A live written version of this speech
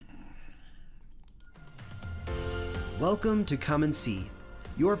Welcome to Come and See,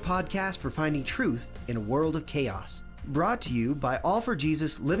 your podcast for finding truth in a world of chaos. Brought to you by All for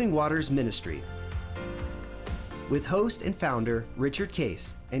Jesus Living Waters Ministry. With host and founder Richard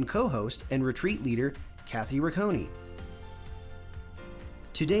Case and co-host and retreat leader Kathy Riccone.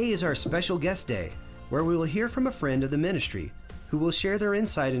 Today is our special guest day, where we will hear from a friend of the ministry who will share their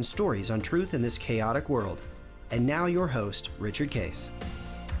insight and stories on truth in this chaotic world. And now your host, Richard Case.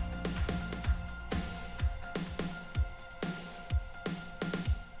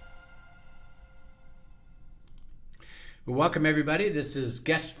 Welcome, everybody. This is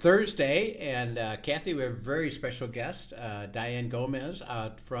Guest Thursday, and Kathy, we have a very special guest, Diane Gomez,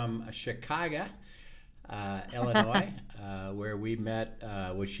 from Chicago, Illinois, where we met.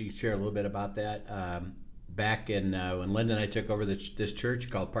 Would she share a little bit about that? Back in when Linda and I took over this church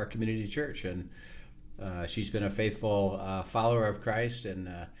called Park Community Church, and she's been a faithful follower of Christ and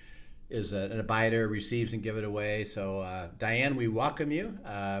is an abider, receives and give it away. So, Diane, we welcome you.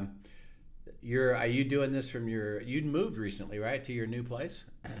 Are you doing this from you moved recently, right, to your new place?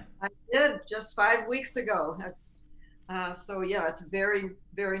 I did just 5 weeks ago. So yeah, it's very,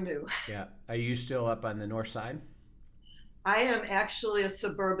 very new. Yeah. Are you still up on the north side? I am actually a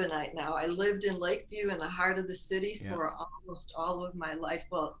suburbanite now. I lived in Lakeview in the heart of the city for almost all of my life.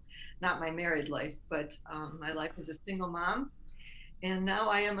 Well, not my married life, but my life as a single mom. And now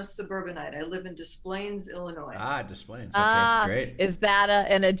I am a suburbanite. I live in Des Plaines, Illinois. Des Plaines. Okay, great. Is that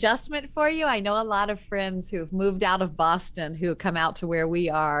an adjustment for you? I know a lot of friends who've moved out of Boston who come out to where we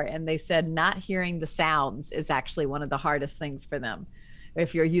are, and they said not hearing the sounds is actually one of the hardest things for them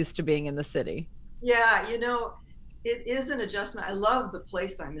if you're used to being in the city. Yeah, it is an adjustment. I love the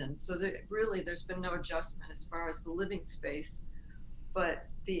place I'm in. So there's been no adjustment as far as the living space. But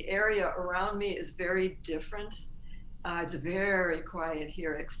the area around me is very different. It's very quiet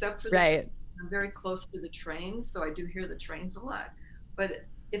here, except for I'm very close to the trains, so I do hear the trains a lot. But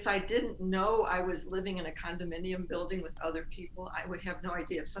if I didn't know I was living in a condominium building with other people, I would have no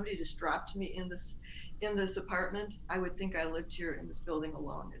idea. If somebody just dropped me in this apartment, I would think I lived here in this building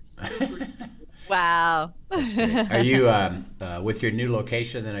alone. It's super. Wow. That's great. Are you with your new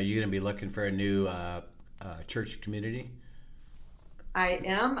location? Then are you going to be looking for a new church community? I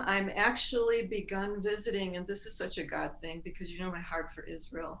am. I'm actually begun visiting, and this is such a God thing because my heart for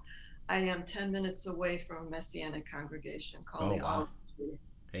Israel. I am 10 minutes away from a Messianic congregation called the Olive Tree.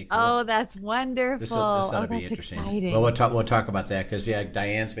 Hey, cool. Oh, that's wonderful. This ought to be that's interesting. exciting. Well, we'll talk about that because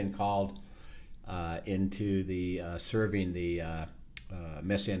Diane's been called into the serving the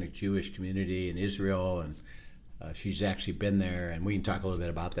Messianic Jewish community in Israel, and she's actually been there, and we can talk a little bit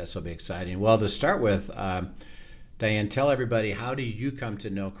about that. So it'll be exciting. Well, to start with. Diane, tell everybody, how do you come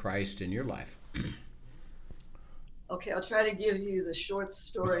to know Christ in your life? Okay, I'll try to give you the short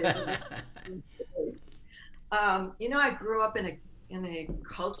story. I grew up in a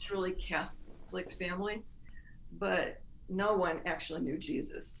culturally Catholic family, but no one actually knew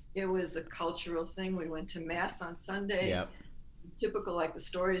Jesus. It was a cultural thing. We went to Mass on Sunday. Yep. Typical, like the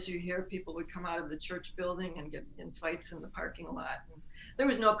stories you hear, people would come out of the church building and get in fights in the parking lot. And there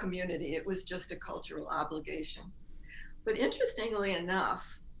was no community. It was just a cultural obligation. But interestingly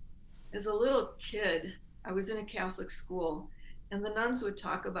enough, as a little kid, I was in a Catholic school, and the nuns would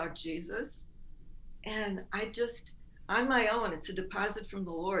talk about Jesus. And I just, on my own, it's a deposit from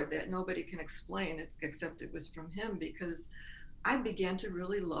the Lord that nobody can explain, except it was from him, because I began to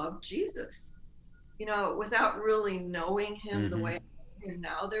really love Jesus. Without really knowing him the way I know him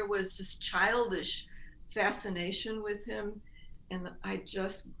now, there was this childish fascination with him, and I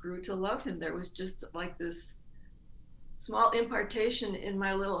just grew to love him. There was just like this small impartation in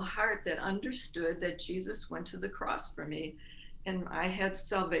my little heart that understood that Jesus went to the cross for me, and I had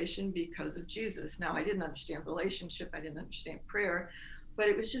salvation because of Jesus. Now, I didn't understand relationship, I didn't understand prayer, but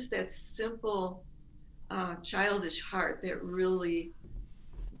it was just that simple childish heart that really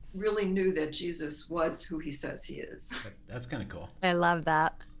knew that Jesus was who he says he is. That's kind of cool. I love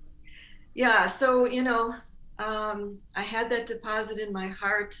that. Yeah, so I had that deposit in my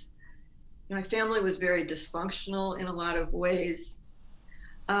heart. My family was very dysfunctional in a lot of ways.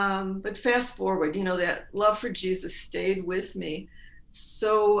 But fast forward, that love for Jesus stayed with me.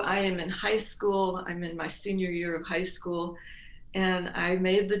 So I am in high school. I'm in my senior year of high school. And I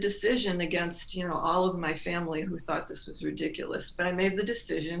made the decision against, all of my family who thought this was ridiculous. But I made the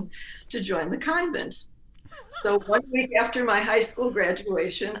decision to join the convent. So 1 week after my high school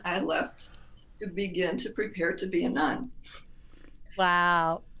graduation, I left to begin to prepare to be a nun.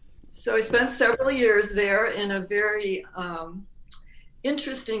 Wow. So I spent several years there in a very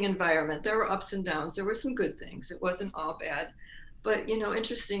interesting environment. There were ups and downs. There were some good things. It wasn't all bad. But,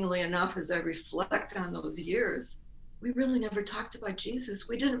 interestingly enough, as I reflect on those years, we really never talked about Jesus.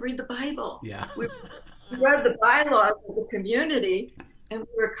 We didn't read the Bible. Yeah. We read the bylaws of the community, and we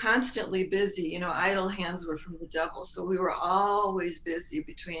were constantly busy. You know, idle hands were from the devil. So we were always busy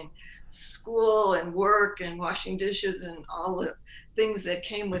between school and work and washing dishes and all the things that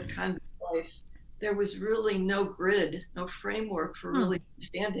came with convent life. There was really no grid, no framework for really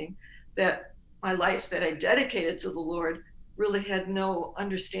understanding that my life that I dedicated to the Lord really had no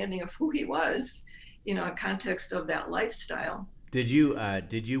understanding of who he was, you know, in context of that lifestyle. Did you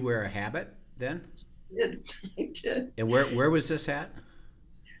wear a habit then? I did. And where was this at?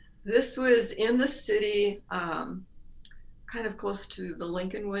 This was in the city, kind of close to the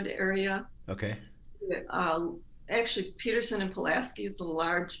Lincolnwood area. Okay. Actually, Peterson and Pulaski is a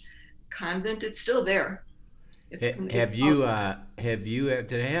large convent. It's still there. Have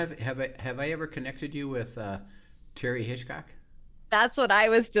I ever connected you with Terry Hitchcock? That's what I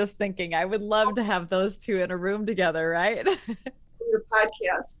was just thinking. I would love to have those two in a room together, right? Your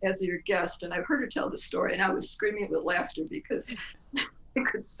podcast as your guest, and I've heard her tell the story, and I was screaming with laughter because I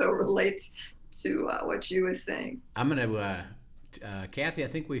could so relate to what she was saying. I'm gonna, Kathy. I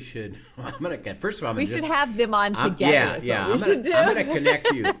think we should. First of all, we should have them on together. I'm gonna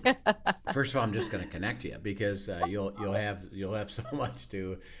connect you. First of all, I'm just gonna connect you because you'll have so much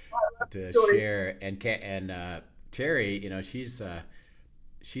to share. And Terry, you know, she's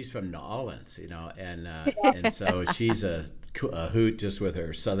from New Orleans, you know, and so she's a hoot just with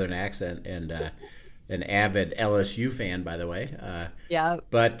her southern accent, and an avid LSU fan, by the way. Yeah.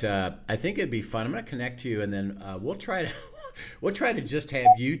 But I think it'd be fun. I'm going to connect you, and then we'll try to just have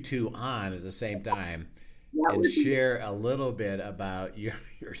you two on at the same time and share a little bit about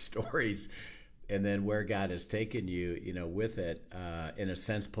your stories, and then where God has taken you, you know, with it, in a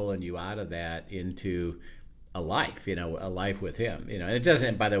sense, pulling you out of that into a life, you know, a life with Him, you know. And it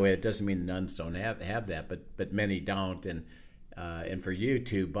doesn't, by the way, it doesn't mean nuns don't have that, but many don't, and for you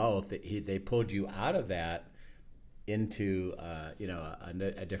two both, they pulled you out of that into you know,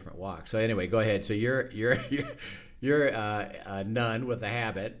 a different walk. So anyway, go ahead. So you're a nun with a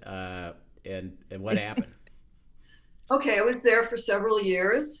habit, and what happened? Okay, I was there for several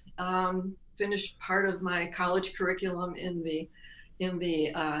years. Finished part of my college curriculum in the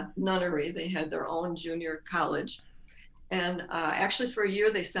nunnery. They had their own junior college, and actually for a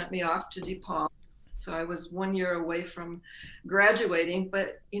year they sent me off to DePaul. So I was 1 year away from graduating,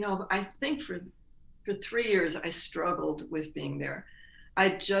 but you know, I think for 3 years I struggled with being there. I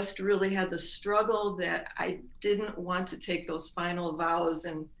just really had the struggle that I didn't want to take those final vows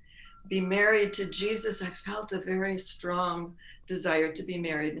and be married to Jesus. I felt a very strong desire to be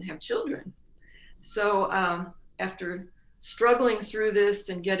married and have children. So after struggling through this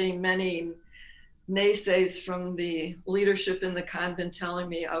and getting many naysays from the leadership in the convent telling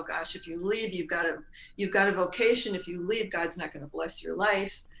me, oh gosh, if you leave, you've got a vocation. If you leave, God's not going to bless your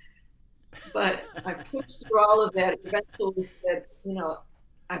life. But I pushed through all of that. Eventually said, you know,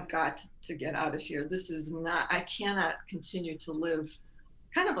 I've got to get out of here. I cannot continue to live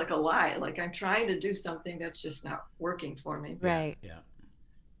kind of like a lie. Like I'm trying to do something that's just not working for me. Right. Yeah.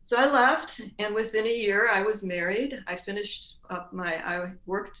 So I left, and within a year I was married. I finished up I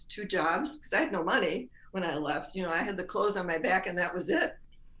worked 2 jobs because I had no money when I left. You know, I had the clothes on my back and that was it.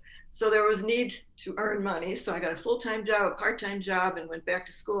 So there was need to earn money. So I got a full-time job, a part-time job, and went back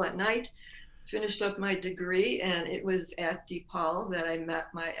to school at night, finished up my degree, and it was at DePaul that I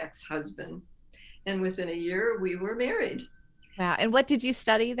met my ex-husband. And within a year we were married. Wow. And what did you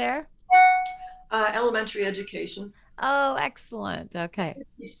study there? Elementary education. Oh, excellent. Okay.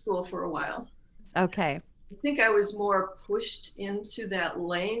 School for a while. Okay. I think I was more pushed into that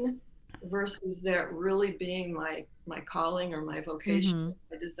lane versus that really being my calling or my vocation,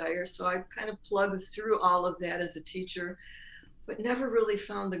 my desire. So I kind of plugged through all of that as a teacher, but never really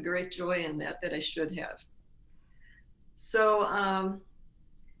found the great joy in that I should have. So,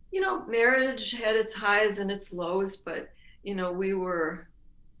 you know, marriage had its highs and its lows, but, you know, we were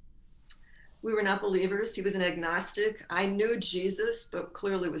not believers. He was an agnostic. I knew Jesus, but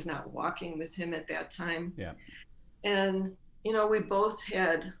clearly was not walking with him at that time. Yeah. And, you know, we both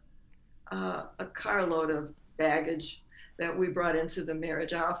had a carload of baggage that we brought into the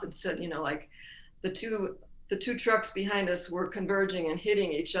marriage. I often said, you know, like the two trucks behind us were converging and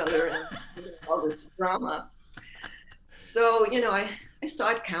hitting each other and all this drama. So, you know, I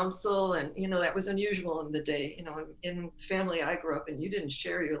sought counsel, and, you know, that was unusual in the day. You know, in family I grew up in, you didn't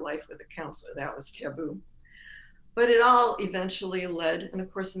share your life with a counselor. That was taboo. But it all eventually led, and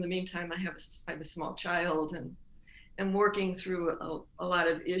of course, in the meantime, I have a small child, and working through a lot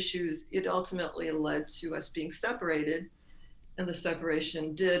of issues, it ultimately led to us being separated, and the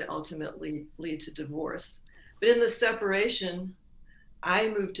separation did ultimately lead to divorce. But in the separation, I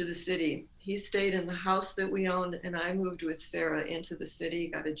moved to the city. He stayed in the house that we owned, and I moved with Sarah into the city,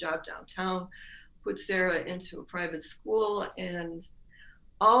 got a job downtown, put Sarah into a private school, and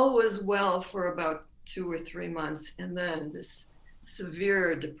all was well for about 2 or 3 months. And then this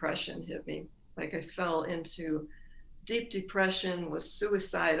severe depression hit me. Like I fell into deep depression, was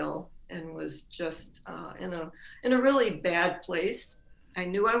suicidal, and was just in a really bad place. I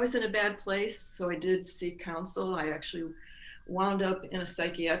knew I was in a bad place, so I did seek counsel. I actually wound up in a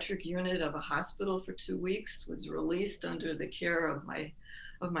psychiatric unit of a hospital for 2 weeks, was released under the care of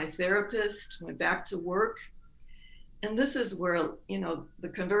my therapist, went back to work. And this is where, the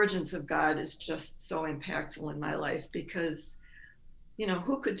convergence of God is just so impactful in my life, because,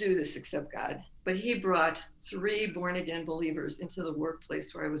 who could do this except God? But he brought 3 born again believers into the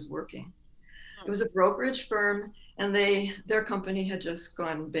workplace where I was working. It was a brokerage firm, and their company had just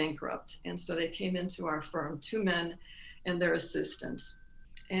gone bankrupt. And so they came into our firm, 2 men and their assistant.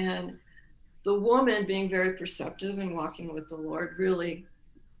 And the woman, being very perceptive and walking with the Lord, really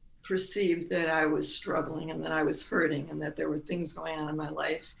perceived that I was struggling and that I was hurting and that there were things going on in my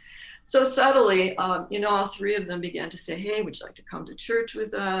life. So subtly, all 3 of them began to say, hey, would you like to come to church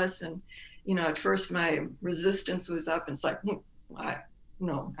with us? And, at first my resistance was up, and it's like,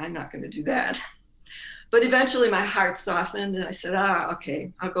 no, I'm not going to do that. But eventually my heart softened, and I said,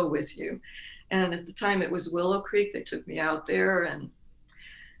 okay, I'll go with you. And at the time it was Willow Creek. They took me out there, and,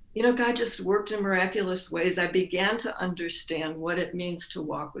 God just worked in miraculous ways. I began to understand what it means to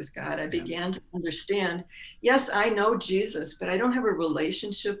walk with God. I began to understand, yes, I know Jesus, but I don't have a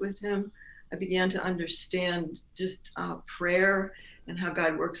relationship with him. I began to understand just prayer and how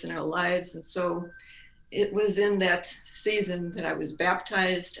God works in our lives. And so it was in that season that I was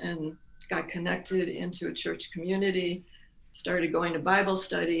baptized and got connected into a church community, started going to Bible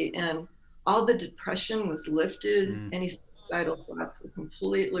study, and all the depression was lifted. Any suicidal thoughts were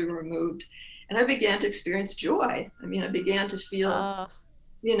completely removed. And I began to experience joy. I began to feel,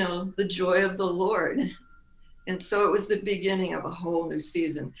 the joy of the Lord. And so it was the beginning of a whole new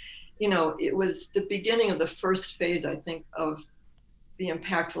season. It was the beginning of the first phase, I think, of the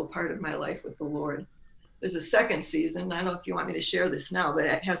impactful part of my life with the Lord. There's a second season. I don't know if you want me to share this now, but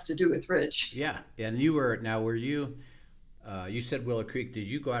it has to do with Rich. Yeah. And you said Willow Creek. Did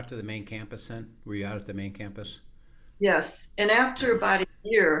you go out to the main campus then? Were you out at the main campus? Yes. And after about a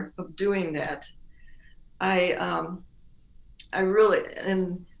year of doing that, I really,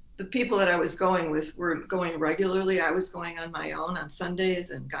 and the people that I was going with were going regularly. I was going on my own on Sundays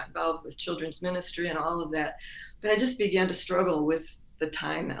and got involved with children's ministry and all of that. But I just began to struggle with the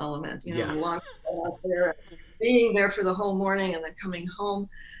time element, the long out there, being there for the whole morning and then coming home.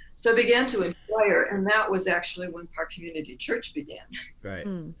 So I began to inquire, and that was actually when Park Community Church began. Right,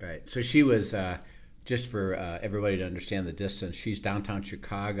 right. So she was, just for everybody to understand the distance, she's downtown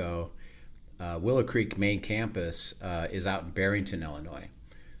Chicago. Willow Creek main campus is out in Barrington, Illinois.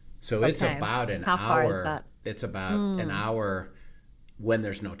 So it's about an hour. How far is that? It's about an hour when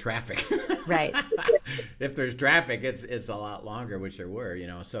there's no traffic. Right. If there's traffic, it's a lot longer, which there were,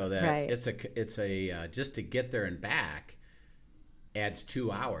 so that it's a just to get there and back adds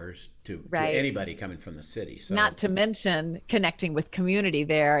 2 hours to anybody coming from the city. So not to mention connecting with community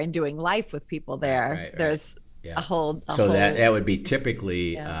there and doing life with people there. Right. There's a whole. That would be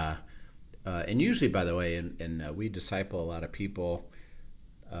typically, and usually, by the way, and we disciple a lot of people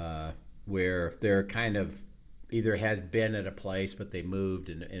where they're kind of either has been at a place but they moved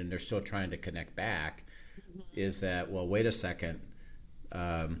and they're still trying to connect back. Is that, well, wait a second.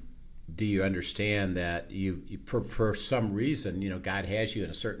 Do you understand that you for some reason, God has you in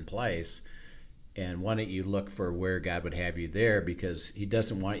a certain place, and why don't you look for where God would have you there, because he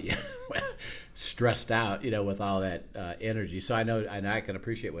doesn't want you stressed out, with all that energy. So I know, and I can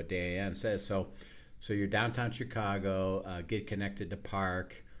appreciate what Diane says. So you're downtown Chicago, get connected to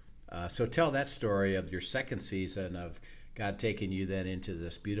Park. So tell that story of your second season of God taking you then into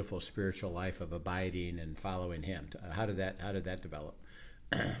this beautiful spiritual life of abiding and following him. How did that develop?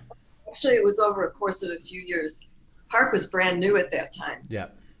 Actually, it was over a course of a few years. Park was brand new at that time. Yeah.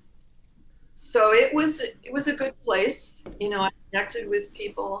 So it was a good place. I connected with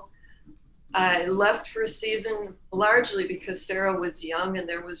people. I left for a season largely because Sarah was young and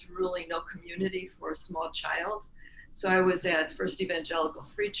there was really no community for a small child. So I was at First Evangelical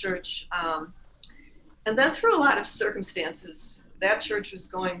Free Church. And then through a lot of circumstances, that church was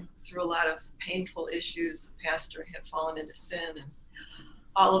going through a lot of painful issues. The pastor had fallen into sin and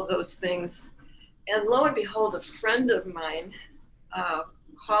all of those things. And lo and behold, a friend of mine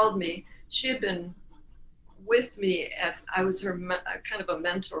called me. She had been with me I was her kind of a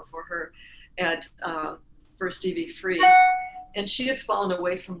mentor for her at First EV Free, and she had fallen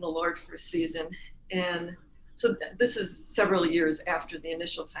away from the Lord for a season. And so this is several years after the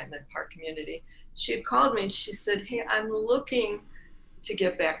initial time at Park Community. She had called me and she said, hey, I'm looking to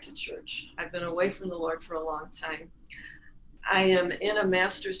get back to church. I've been away from the Lord for a long time. I am in a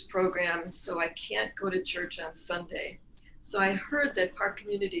master's program, so I can't go to church on Sunday. So I heard that Park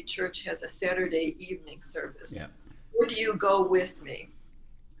Community Church has a Saturday evening service. Yeah. Would you go with me?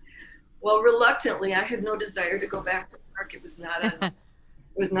 Well, reluctantly, I had no desire to go back to Park. It was not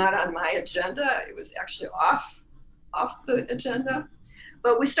on my agenda. It was actually off the agenda.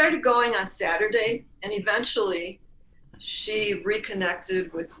 But we started going on Saturday, and eventually she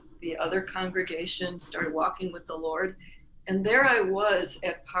reconnected with the other congregation, started walking with the Lord. And there I was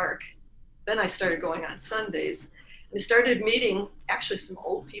at Park. Then I started going on Sundays. We started meeting actually some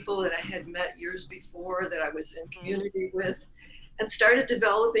old people that I had met years before that I was in community with, and started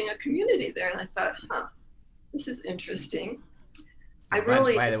developing a community there. And I thought, this is interesting. By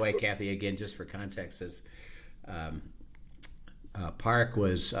the way, Kathy, again, just for context, is Park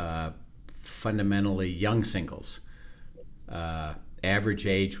was fundamentally young singles. Average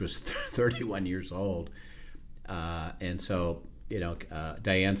age was 31 years old. And so,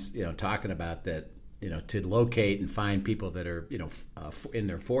 Diane's, talking about that, to locate and find people that are, in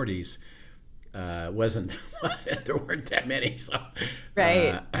their 40s, wasn't, there weren't that many. So,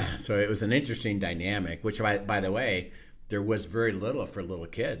 right. So it was an interesting dynamic, which, by the way, there was very little for little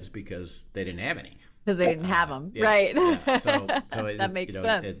kids because they didn't have any. Because they didn't have them, yeah, right? Yeah. So that makes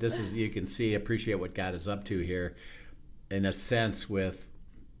sense. This is, you can appreciate what God is up to here, in a sense.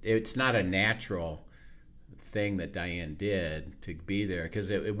 It's not a natural thing that Diane did to be there, because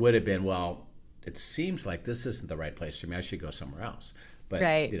it would have been, well, it seems like this isn't the right place for me. I should go somewhere else. But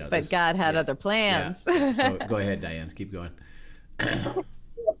right. But God had other plans. Yeah. So go ahead, Diane. Keep going.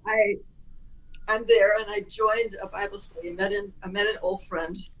 I'm there, and I joined a Bible study. I met an old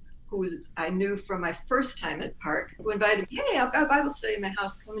friend who I knew from my first time at Park, who invited me, hey, I've got a Bible study in my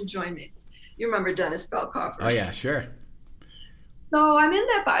house. Come and join me. You remember Dennis Belkoffer? Oh, yeah, sure. So I'm in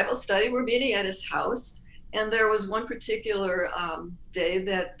that Bible study. We're meeting at his house. And there was one particular day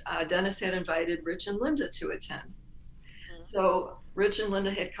that Dennis had invited Rich and Linda to attend. Mm-hmm. So Rich and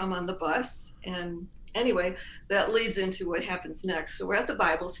Linda had come on the bus. And anyway, that leads into what happens next. So we're at the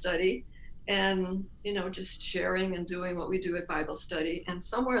Bible study and, just sharing and doing what we do at Bible study. And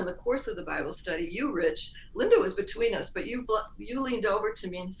somewhere in the course of the Bible study, you, Rich, Linda was between us, but you leaned over to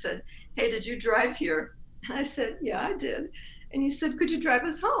me and said, hey, did you drive here? And I said, yeah, I did. And you said, could you drive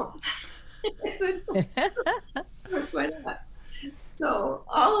us home? I said, of course, why not? So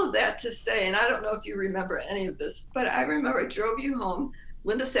all of that to say, and I don't know if you remember any of this, but I remember I drove you home.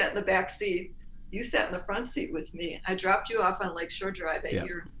 Linda sat in the back seat. You sat in the front seat with me. I dropped you off on Lakeshore Drive at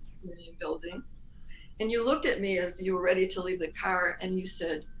your building. And you looked at me as you were ready to leave the car, and you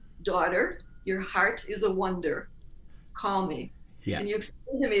said, daughter, your heart is a wonder. Call me. Yeah. And you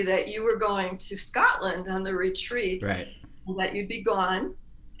explained to me that you were going to Scotland on the retreat, right, and that you'd be gone,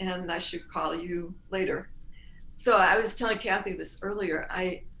 and I should call you later. So I was telling Kathy this earlier.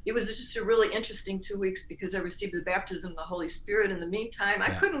 It was just a really interesting 2 weeks because I received the baptism of the Holy Spirit. In the meantime, I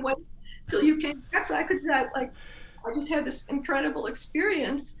couldn't wait till you came back. So I just had this incredible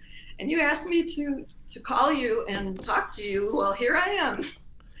experience, and you asked me to call you and talk to you. Well, here I am.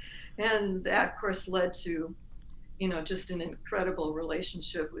 And that, of course, led to, just an incredible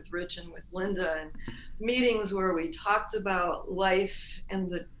relationship with Rich and with Linda, and meetings where we talked about life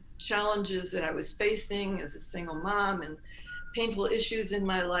and the challenges that I was facing as a single mom and painful issues in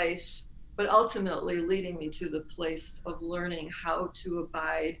my life, but ultimately leading me to the place of learning how to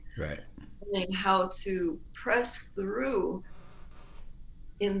abide, right, learning how to press through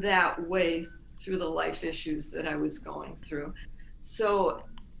in that way through the life issues that I was going through. So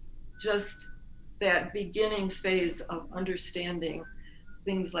just that beginning phase of understanding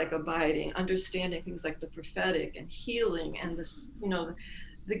things like abiding, understanding things like the prophetic and healing, and this,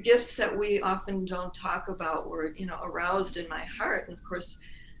 the gifts that we often don't talk about were, aroused in my heart. And of course,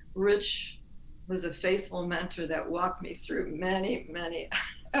 Rich was a faithful mentor that walked me through many, many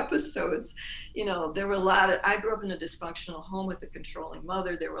episodes. There were I grew up in a dysfunctional home with a controlling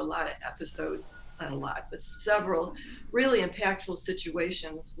mother. There were a lot of episodes, not a lot, but several really impactful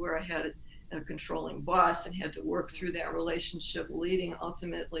situations where I had a controlling boss and had to work through that relationship, leading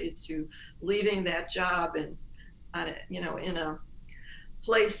ultimately to leaving that job and in a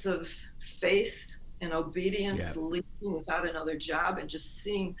place of faith and obedience, leaving without another job, and just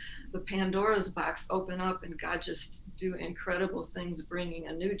seeing the Pandora's box open up and God just do incredible things, bringing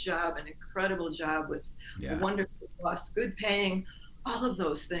a new job, an incredible job with a wonderful boss, good paying, all of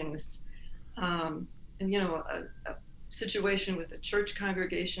those things. a situation with a church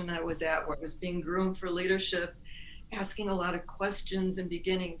congregation I was at where I was being groomed for leadership, asking a lot of questions and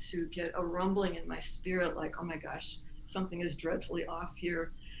beginning to get a rumbling in my spirit, like, oh my gosh, something is dreadfully off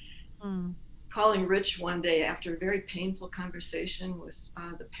here. Calling Rich one day after a very painful conversation with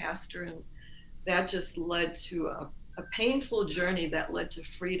the pastor, and that just led to a painful journey that led to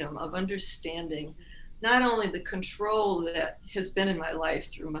freedom of understanding not only the control that has been in my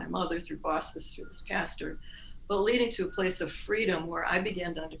life through my mother, through bosses, through this pastor, but leading to a place of freedom where I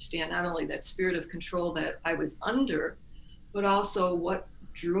began to understand not only that spirit of control that I was under, but also what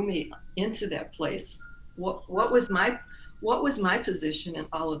drew me into that place. What was my position in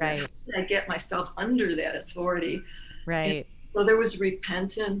all of that? How did I get myself under that authority? Right. And so there was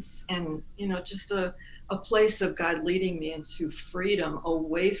repentance and, just a place of God leading me into freedom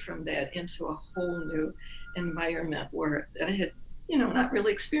away from that into a whole new environment where I had, not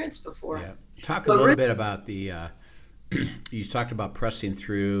really experienced before. Yeah. Talk a little bit about the, you talked about pressing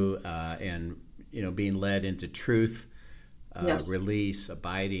through and, being led into truth, yes. Release,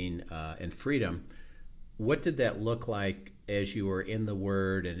 abiding, and freedom. What did that look like as you were in the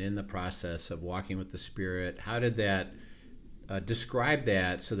Word and in the process of walking with the Spirit? How did that describe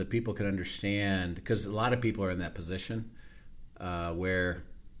that so that people can understand? Because a lot of people are in that position where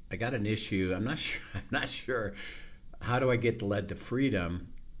I got an issue. I'm not sure. How do I get led to freedom?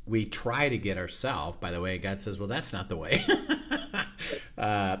 We try to get ourselves. By the way, God says, "Well, that's not the way."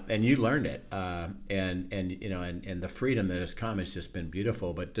 And you learned it, and the freedom that has come has just been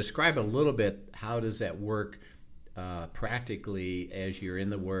beautiful. But describe a little bit, how does that work practically as you're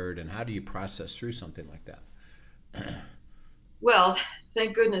in the Word, and how do you process through something like that? Well,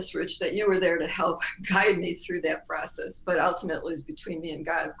 thank goodness, Rich, that you were there to help guide me through that process. But ultimately, it was between me and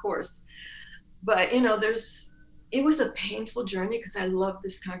God, of course. But it was a painful journey because I love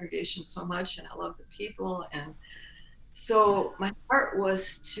this congregation so much, and I love the people, and so my heart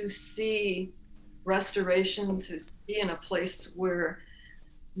was to see restoration, to be in a place where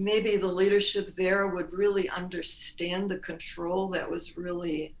maybe the leadership there would really understand the control that was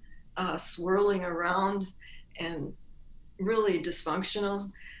really swirling around and really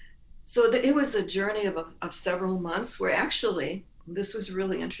dysfunctional. So it was a journey of several months where actually, this was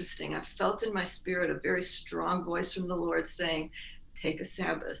really interesting. I felt in my spirit a very strong voice from the Lord saying, take a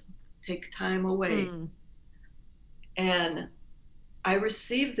Sabbath, take time away. And I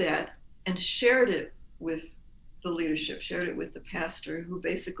received that and shared it with the leadership, shared it with the pastor, who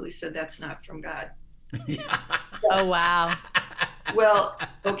basically said, that's not from God. Oh, wow. Well,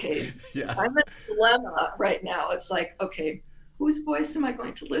 okay. Yeah. I'm in a dilemma right now. It's like, okay, whose voice am I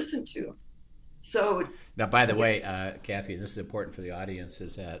going to listen to? So now, by the way, Kathy, this is important for the audience,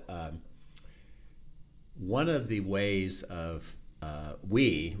 is that one of the ways of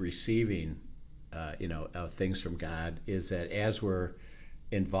we receiving things from God is that as we're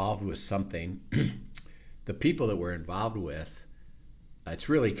involved with something, the people that we're involved with, it's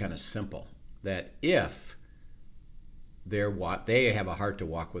really kind of simple, that if they have a heart to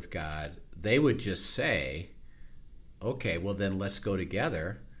walk with God, they would just say, okay, well then let's go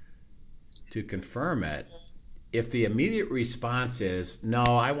together to confirm it. If the immediate response is, no,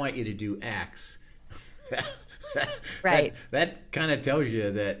 I want you to do X, right, that kind of tells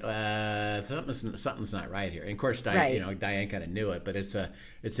you that something's not right here. And of course, Diane kind of knew it, but it's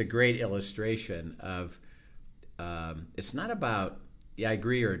a great illustration of it's not about I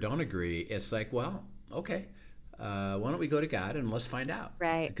agree or don't agree. It's like, well, okay, why don't we go to God and let's find out?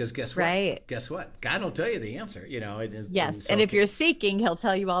 Right. Because guess what? Right. Guess what? God will tell you the answer. Yes. And if you're seeking, He'll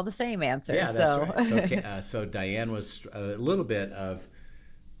tell you all the same answers. Yeah, that's right. So Diane was a little bit of,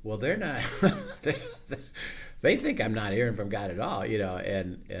 well, they're not. They think I'm not hearing from God at all,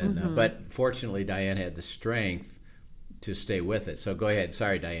 but fortunately Diane had the strength to stay with it. So go ahead.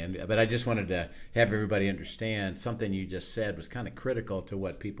 Sorry, Diane, but I just wanted to have everybody understand something you just said was kind of critical to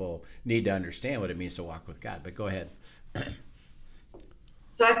what people need to understand what it means to walk with God. But go ahead.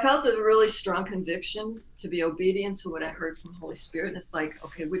 So I felt a really strong conviction to be obedient to what I heard from Holy Spirit. And it's like,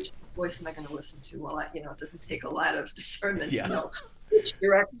 okay, which voice am I going to listen to? Well, it doesn't take a lot of discernment to know which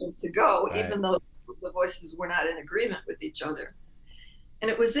direction to go, even though the voices were not in agreement with each other. And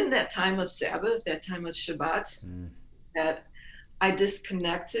it was in that time of Sabbath, that time of Shabbat, that I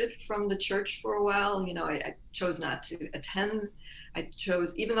disconnected from the church for a while. I chose not to attend. I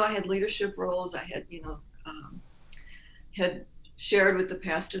chose, even though I had leadership roles, I had, had shared with the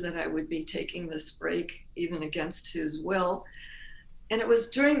pastor that I would be taking this break, even against his will. And it was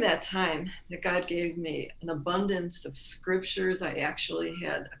during that time that God gave me an abundance of scriptures. I actually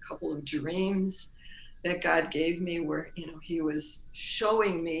had a couple of dreams. that God gave me, where, he was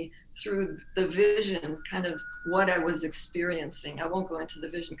showing me through the vision kind of what I was experiencing. I won't go into the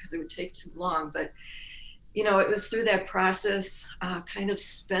vision because it would take too long, but it was through that process, kind of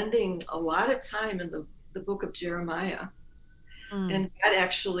spending a lot of time in the book of Jeremiah, and God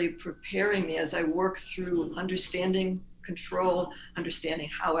actually preparing me as I work through understanding control, understanding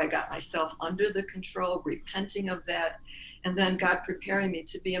how I got myself under the control, repenting of that, and then God preparing me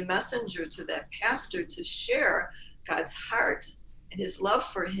to be a messenger to that pastor to share God's heart and his love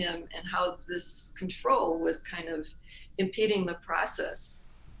for him, and how this control was kind of impeding the process.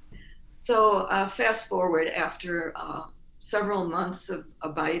 So fast forward, after several months of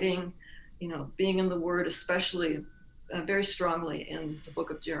abiding, being in the Word, especially very strongly in the book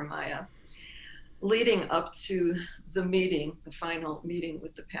of Jeremiah, leading up to the final meeting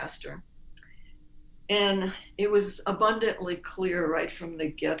with the pastor. And it was abundantly clear right from the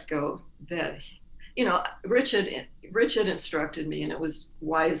get-go that, Rich had instructed me, and it was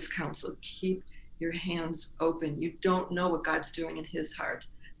wise counsel: keep your hands open. You don't know what God's doing in his heart.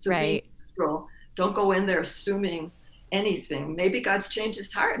 So right. Don't go in there assuming anything. Maybe God's changed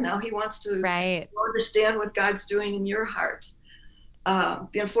his heart. Now he wants to understand what God's doing in your heart.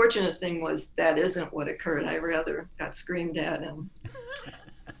 The unfortunate thing was that isn't what occurred. I rather got screamed at and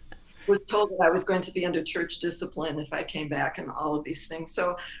was told that I was going to be under church discipline if I came back, and all of these things.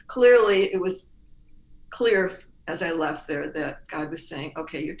 So clearly it was clear as I left there that God was saying,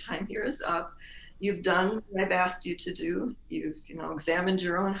 okay, your time here is up. You've done what I've asked you to do. You've, examined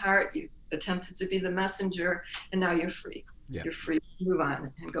your own heart. You've attempted to be the messenger, and now you're free. Yeah. You're free to move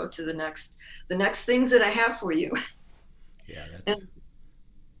on and go to the next things that I have for you. Yeah, that's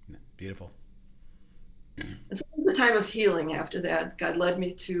beautiful. And so it was a time of healing after that. God led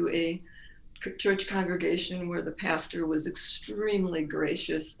me to a church congregation where the pastor was extremely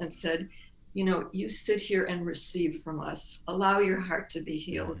gracious and said, you sit here and receive from us. Allow your heart to be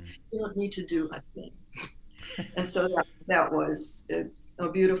healed. You don't need to do a thing. And so that was a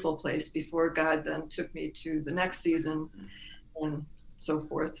beautiful place before God then took me to the next season and so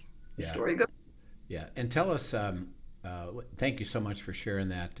forth. The story goes. Yeah. And tell us, thank you so much for sharing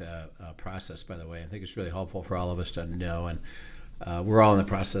that process, by the way. I think it's really helpful for all of us to know. And we're all in the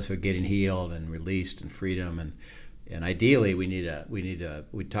process of getting healed and released and freedom. And ideally,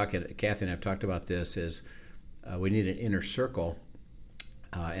 Kathy and I have talked about this, is we need an inner circle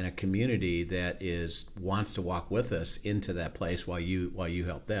and a community that wants to walk with us into that place while you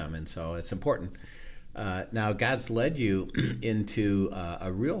help them. And so it's important. Now, God's led you into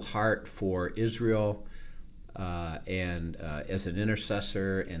a real heart for Israel, and as an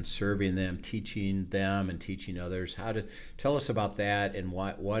intercessor and serving them, teaching them and teaching others. Tell us about that, and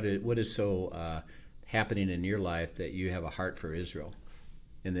what is so happening in your life that you have a heart for Israel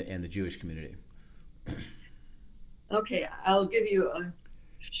and the Jewish community. Okay, I'll give you a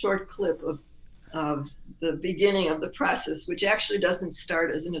short clip of the beginning of the process, which actually doesn't start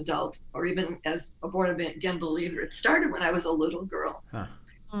as an adult or even as a born-again believer. It started when I was a little girl. Huh.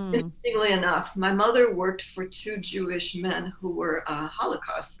 Interestingly enough, my mother worked for two Jewish men who were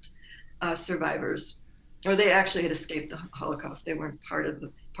Holocaust survivors, or they actually had escaped the Holocaust. They weren't part of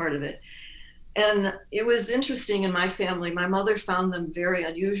it. And it was interesting in my family. My mother found them very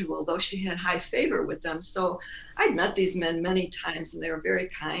unusual, though she had high favor with them. So I'd met these men many times, and they were very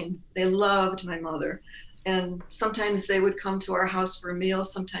kind. They loved my mother. And sometimes they would come to our house for a meal.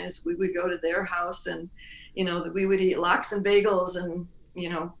 Sometimes we would go to their house, and, we would eat lox and bagels, and,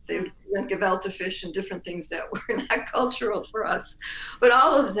 they would present gefilte fish and different things that were not cultural for us. But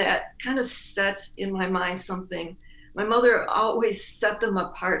all of that kind of set in my mind something. My mother always set them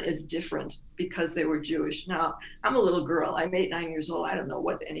apart as different because they were Jewish. Now, I'm a little girl. I'm 8, 9 years old. I don't know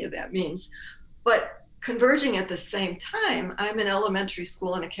what any of that means. But converging at the same time, I'm in elementary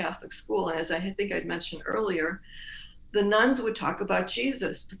school and a Catholic school. And as I think I'd mentioned earlier, the nuns would talk about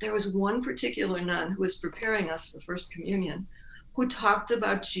Jesus. But there was one particular nun who was preparing us for First Communion who talked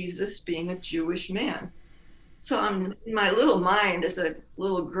about Jesus being a Jewish man. So I'm in my little mind as a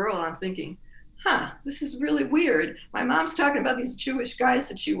little girl, I'm thinking, this is really weird. My mom's talking about these Jewish guys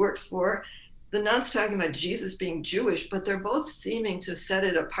that she works for. The nun's talking about Jesus being Jewish, but they're both seeming to set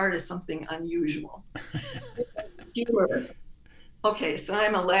it apart as something unusual. Humorous. Okay, so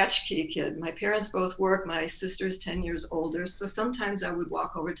I'm a latchkey kid. My parents both work. My sister's 10 years older. So sometimes I would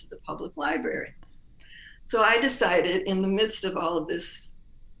walk over to the public library. So I decided, in the midst of all of this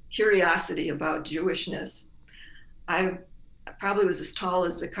curiosity about Jewishness, I probably was as tall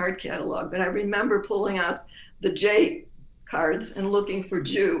as the card catalog, but I remember pulling out the J cards and looking for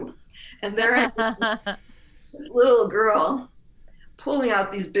Jew. And there I was, this little girl pulling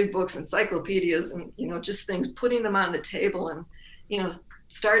out these big books, encyclopedias, and, just things, putting them on the table and,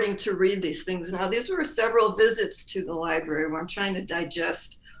 starting to read these things. Now, these were several visits to the library where I'm trying to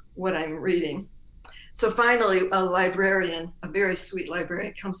digest what I'm reading. So finally, a librarian, a very sweet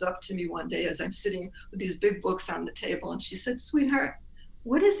librarian, comes up to me one day as I'm sitting with these big books on the table. And she said, "Sweetheart,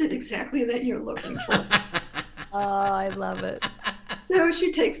 what is it exactly that you're looking for?" Oh, I love it. So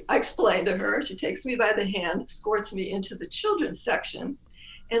I explained to her, she takes me by the hand, escorts me into the children's section,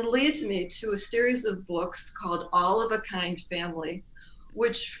 and leads me to a series of books called All of a Kind Family,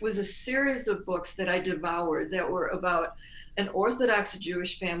 which was a series of books that I devoured that were about an Orthodox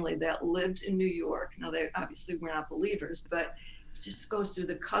Jewish family that lived in New York. Now, they obviously were not believers, but it just goes through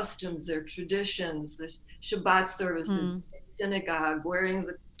the customs, their traditions, the Shabbat services, synagogue, wearing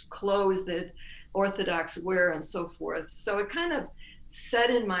the clothes that Orthodox wear, and so forth. So it kind of set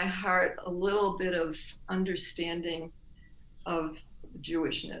in my heart a little bit of understanding of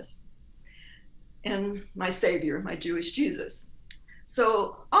Jewishness and my Savior, my Jewish Jesus.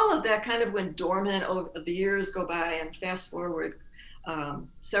 So all of that kind of went dormant over the years go by, and fast forward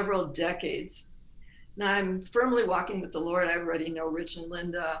several decades. Now I'm firmly walking with the Lord. I already know Rich and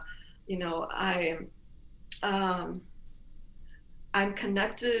Linda. I'm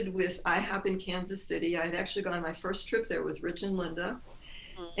connected with IHOP in Kansas City. I had actually gone on my first trip there with Rich and Linda,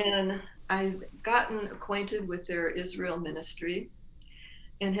 and I've gotten acquainted with their Israel ministry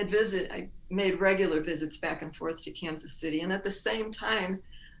and I made regular visits back and forth to Kansas City. And at the same time,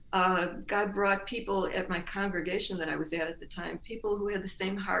 God brought people at my congregation that I was at the time, people who had the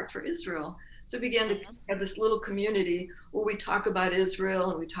same heart for Israel. So we began to have this little community where we talk about Israel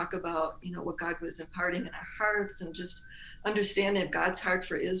and we talk about, what God was imparting in our hearts and just understanding of God's heart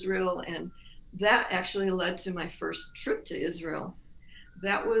for Israel. And that actually led to my first trip to Israel.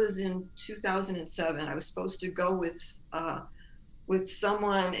 That was in 2007. I was supposed to go with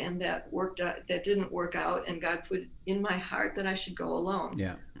someone, and that didn't work out, and God put in my heart that I should go alone.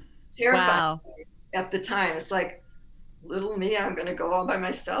 Yeah. Terrified at the time. It's like, little me, I'm going to go all by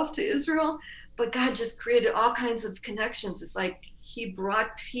myself to Israel. But God just created all kinds of connections. It's like he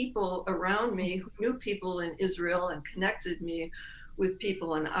brought people around me who knew people in Israel and connected me with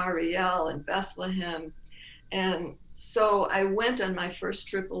people in Ariel and Bethlehem. And so I went on my first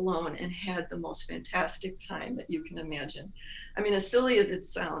trip alone and had the most fantastic time that you can imagine. I mean, as silly as it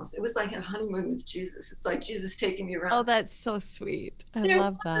sounds, it was like a honeymoon with Jesus. It's like Jesus taking me around. Oh, that's so sweet. I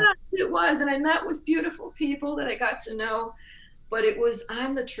love that. It was. And I met with beautiful people that I got to know, but it was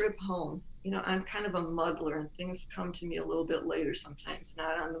on the trip home. I'm kind of a muddler, and things come to me a little bit later sometimes,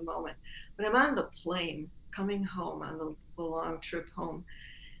 not on the moment. But I'm on the plane coming home on the long trip home.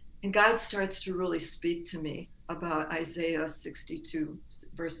 And God starts to really speak to me about Isaiah 62,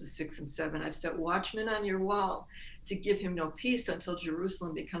 verses 6 and 7. I've set watchmen on your wall to give him no peace until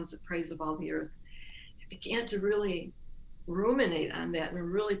Jerusalem becomes the praise of all the earth. I began to really ruminate on that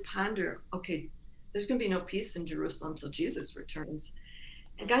and really ponder, okay, there's going to be no peace in Jerusalem until Jesus returns.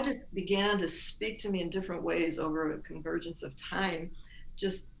 And God just began to speak to me in different ways over a convergence of time,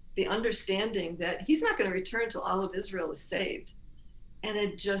 just the understanding that he's not going to return until all of Israel is saved. And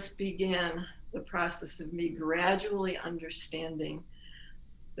it just began the process of me gradually understanding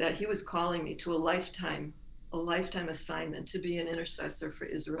that he was calling me to a lifetime assignment to be an intercessor for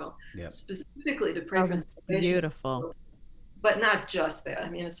Israel, specifically to pray for salvation. Beautiful. But not just that. I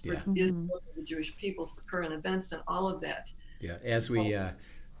mean, it's for Israel, for the Jewish people, for current events and all of that. Yeah, as we,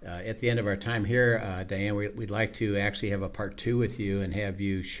 at the end of our time here, Diane, we'd like to actually have a part 2 with you and have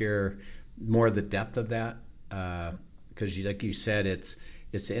you share more of the depth of that. Because like you said, it's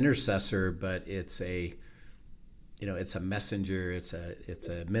an intercessor, but it's a messenger, it's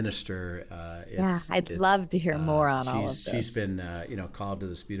a minister. I'd love to hear more on all of this. She's been called to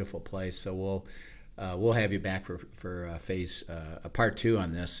this beautiful place, so we'll have you back for a part 2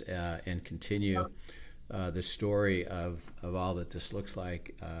 on this and continue the story of all that this looks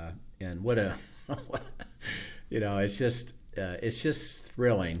like, and it's just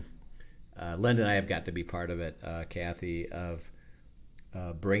thrilling. Linda and I have got to be part of it, Kathy, of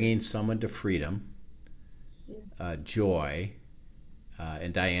bringing someone to freedom, joy,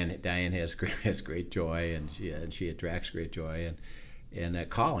 and Diane has great joy, and she attracts great joy, and that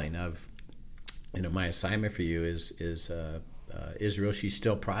calling of, my assignment for you is Israel. She's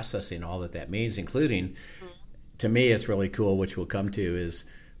still processing all that means, including, to me, it's really cool, which we'll come to, is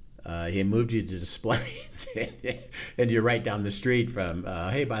he moved you to displays, and you're right down the street from,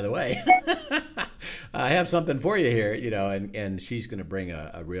 hey, by the way, I have something for you here, and she's going to bring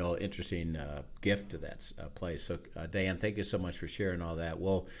a real interesting gift to that place. So, Diane, thank you so much for sharing all that.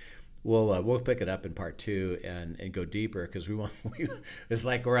 We'll we'll pick it up in part 2 and go deeper, because it's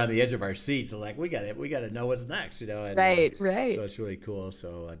like we're on the edge of our seats. So like we got to know what's next, And, right. So it's really cool.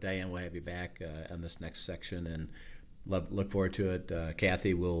 So Diane will have you back on this next section, and look forward to it.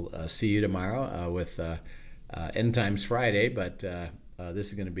 Kathy, we'll see you tomorrow with End Times Friday, but this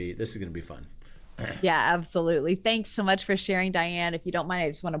is going to be fun. Yeah, absolutely. Thanks so much for sharing, Diane. If you don't mind, I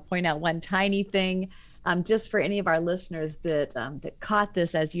just want to point out one tiny thing, just for any of our listeners that caught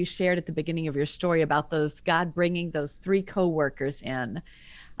this as you shared at the beginning of your story about God bringing those 3 co-workers in.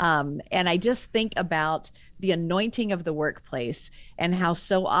 And I just think about the anointing of the workplace and how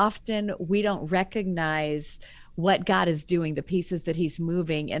so often we don't recognize what God is doing, the pieces that he's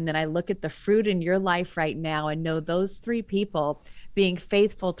moving. And then I look at the fruit in your life right now and know those 3 people being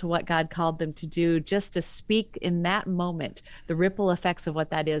faithful to what God called them to do, just to speak in that moment, the ripple effects of what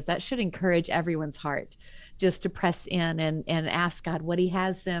that is. That should encourage everyone's heart just to press in and ask God what he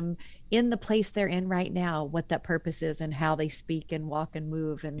has them in the place they're in right now, what that purpose is and how they speak and walk and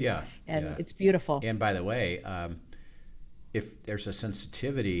move. And it's beautiful. And by the way, if there's a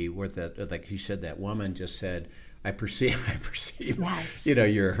sensitivity where like you said, that woman just said, I perceive, yes.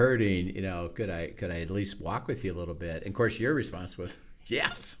 You're hurting, could I at least walk with you a little bit? And of course your response was,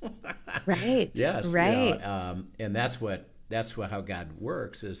 yes. Right. Yes. Right. And that's how God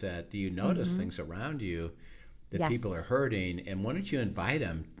works, is that, do you notice things around you that people are hurting? And why don't you invite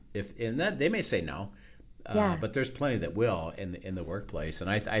them? That they may say no, but there's plenty that will in the workplace. And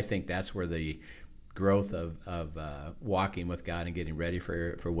I think that's where the growth of walking with God and getting ready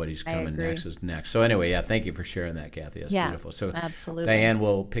for what he's coming next is next. So anyway, thank you for sharing that, Kathy. That's beautiful. So absolutely. Diane,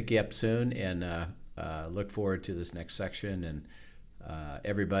 we'll pick you up soon, and look forward to this next section. And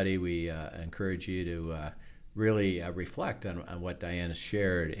everybody, we encourage you to really reflect on what Diane has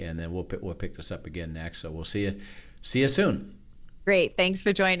shared, and then we'll pick this up again next. So we'll see you soon. Great. Thanks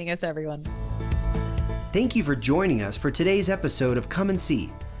for joining us, everyone. Thank you for joining us for today's episode of Come and See,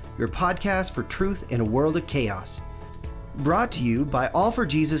 your podcast for truth in a world of chaos. Brought to you by All for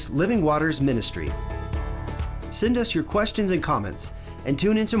Jesus Living Waters Ministry. Send us your questions and comments, and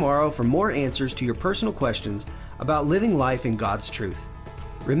tune in tomorrow for more answers to your personal questions about living life in God's truth.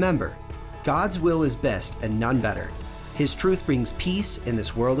 Remember, God's will is best and none better. His truth brings peace in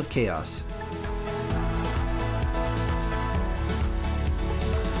this world of chaos.